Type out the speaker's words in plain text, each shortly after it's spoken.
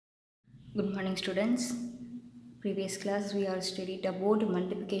Good morning, students. Previous class we are studied about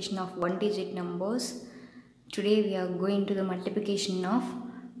multiplication of one-digit numbers. Today we are going to the multiplication of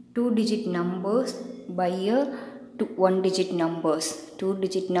two-digit numbers by a one-digit numbers.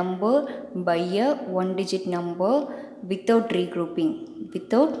 Two-digit number by a one-digit number without regrouping.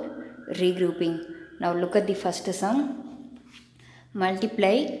 Now look at the first sum.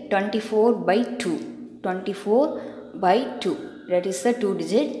 Multiply 24 by 2. 24 by 2. That is the two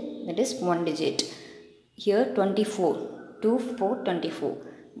digit. That is one digit. Here 24. 2, 4, 24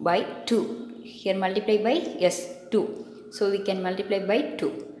 by 2. Here multiply by 2. So we can multiply by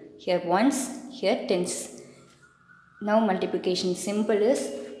 2. Here ones, here tens. Now multiplication simple is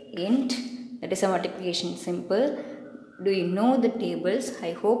int. That is a multiplication simple. Do you know the tables?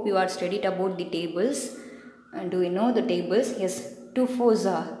 I hope you are studied about the tables. And do you know the tables? Yes, 2 4s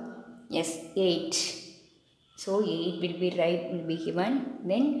are 8. So 8 will be given.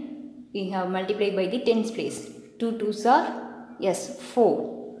 Then we have multiplied by the tens place. 2 2s are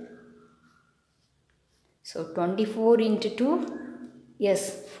 4. So 24 into 2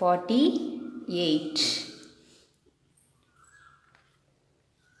 48.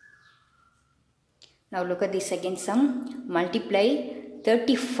 Now look at the second sum. Multiply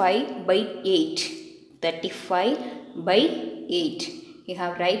 35 by 8. 35 by 8. You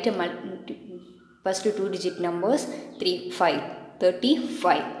have write a first two digit numbers 3 5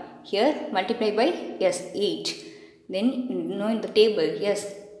 35. Here multiply by 8. Then you know in the table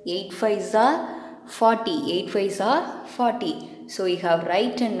 8 5s are 40. 8 5s are 40. So you have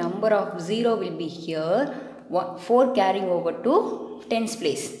write a number of 0 will be here. 4 carrying over to tens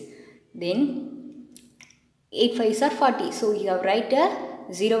place. Then 8 5s are 40. So you have write a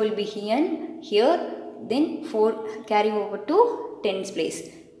 0 will be here. Then 4 carry over to tens place.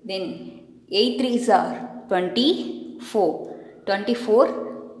 Then 8 3s are 24. 24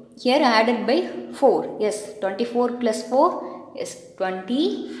 here added by 4. 24 plus 4 is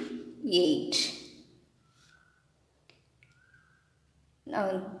 28.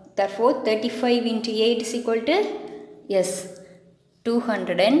 Now therefore 35 into 8 is equal to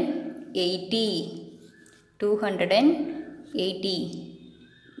 280. 280.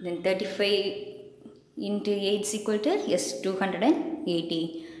 Then 35 into 8 is equal to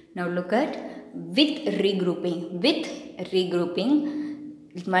 280. Now look at with regrouping. With regrouping,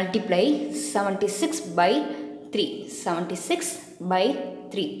 multiply 76 by 3. 76 by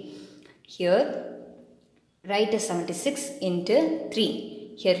 3. Here write a 76 into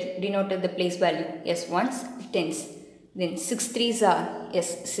 3. Here denoted the place value. Ones, tens. Then 6 3s are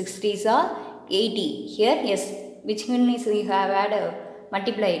 6 3s are 80. Here which one is we have added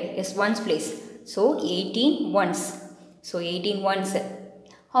multiplied ones place. So 18 ones. So 18 ones.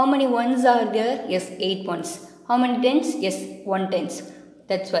 How many ones are there? 8 ones. How many tens? 1 tens.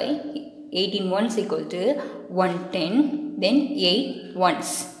 That's why 18 ones equal to 110. Then 8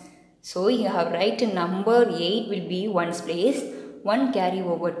 ones. So you have write a number 8 will be ones place. 1 carry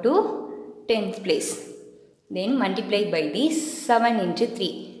over to tens place. Then multiply by the 7 into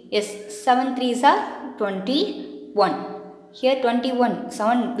 3. 7 3s are 21. Here 21.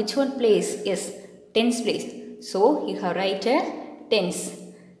 7 which one place? Tens place. So you have write a tens.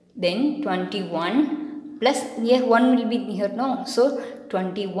 Then 21 plus here 1 will be here no. So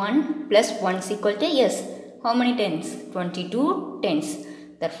 21 plus 1 is equal to how many tens? 22 tens.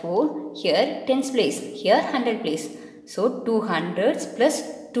 Therefore here tens place. Here 100 place. So 2 hundreds plus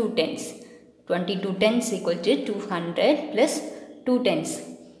 2 tens. 22 tens equal to 200 plus 2 tens.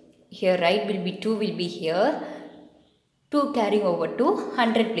 Here right will be 2 will be here. 2 carrying over to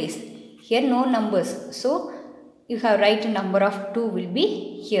 100 place. Here no numbers. So you have write a number of 2 will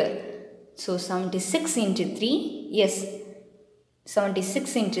be here. So 76 into 3.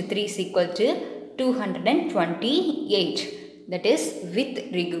 76 into 3 is equal to 228. That is with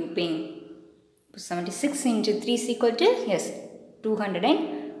regrouping. 76 into 3 is equal to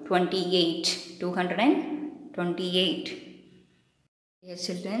 228. 228. Yes,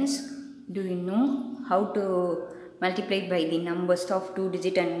 children, do you know how to multiply by the numbers of 2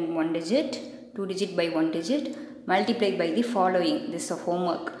 digit and 1 digit? 2 digit by 1 digit. Multiply by the following. This is a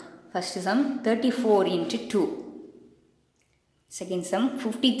homework. First sum 34 into 2. Second sum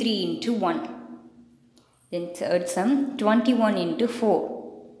 53 into 1. Then third sum 21 into 4.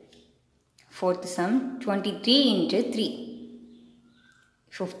 Fourth sum 23 into 3.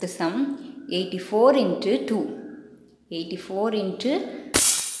 Fifth sum 84 into 2. 84 into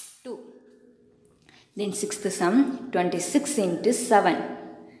 2. Then sixth sum 26 into 7.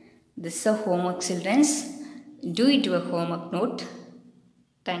 This is a homework, children. Do it your homework note.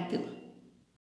 Thank you.